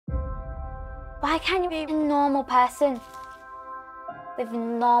Why can't you be a normal person with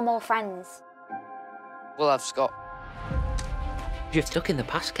normal friends? We'll have Scott. You're stuck in the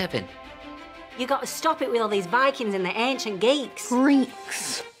past, Kevin. You got to stop it with all these Vikings and the ancient geeks.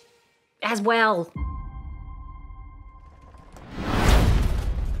 Freaks. As well.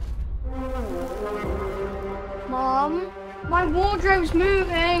 Mom, my wardrobe's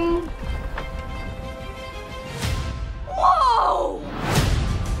moving. Whoa!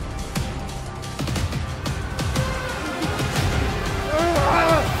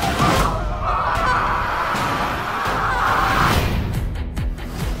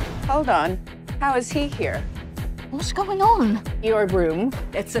 Hold on. How is he here? What's going on? Your room.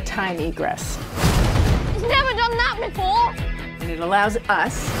 It's a time egress. He's never done that before. And it allows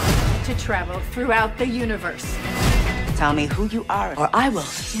us to travel throughout the universe. Tell me who you are, or I will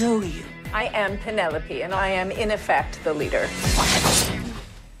show you. I am Penelope, and I am, in effect, the leader.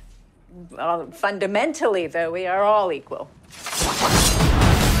 Well, fundamentally, though, we are all equal.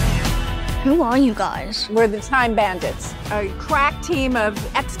 Who are you guys? We're the Time Bandits, a crack team of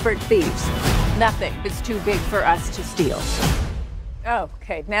expert thieves. Nothing is too big for us to steal. Oh,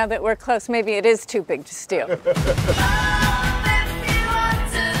 okay, now that we're close, maybe it is too big to steal. You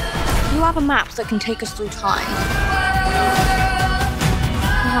have a map that can take us through time.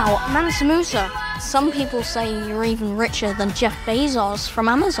 Now, Mansa, some people say you're even richer than Jeff Bezos from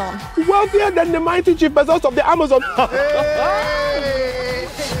Amazon. Wealthier than the mighty Jeff Bezos of the Amazon.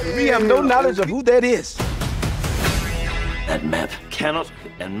 We have no knowledge of who that is. That map cannot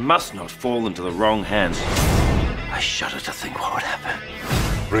and must not fall into the wrong hands. I shudder to think what would happen.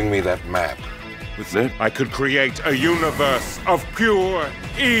 Bring me that map. With it, I could create a universe of pure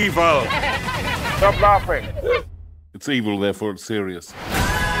evil. Stop laughing. It's evil, therefore it's serious.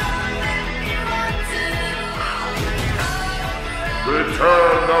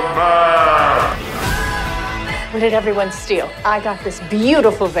 Return the map! What did everyone steal? I got this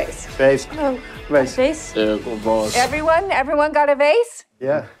beautiful vase. Vase. Oh, vase? Vase. Everyone got a vase?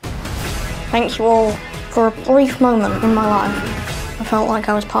 Yeah. Thank you all. For a brief moment in my life, I felt like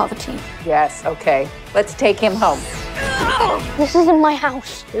I was part of a team. Yes, okay. Let's take him home. This isn't my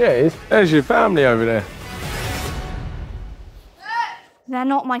house. Yeah, it is. There's your family over there. They're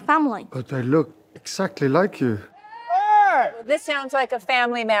not my family. But they look exactly like you. This sounds like a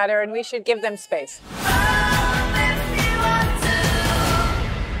family matter, and we should give them space.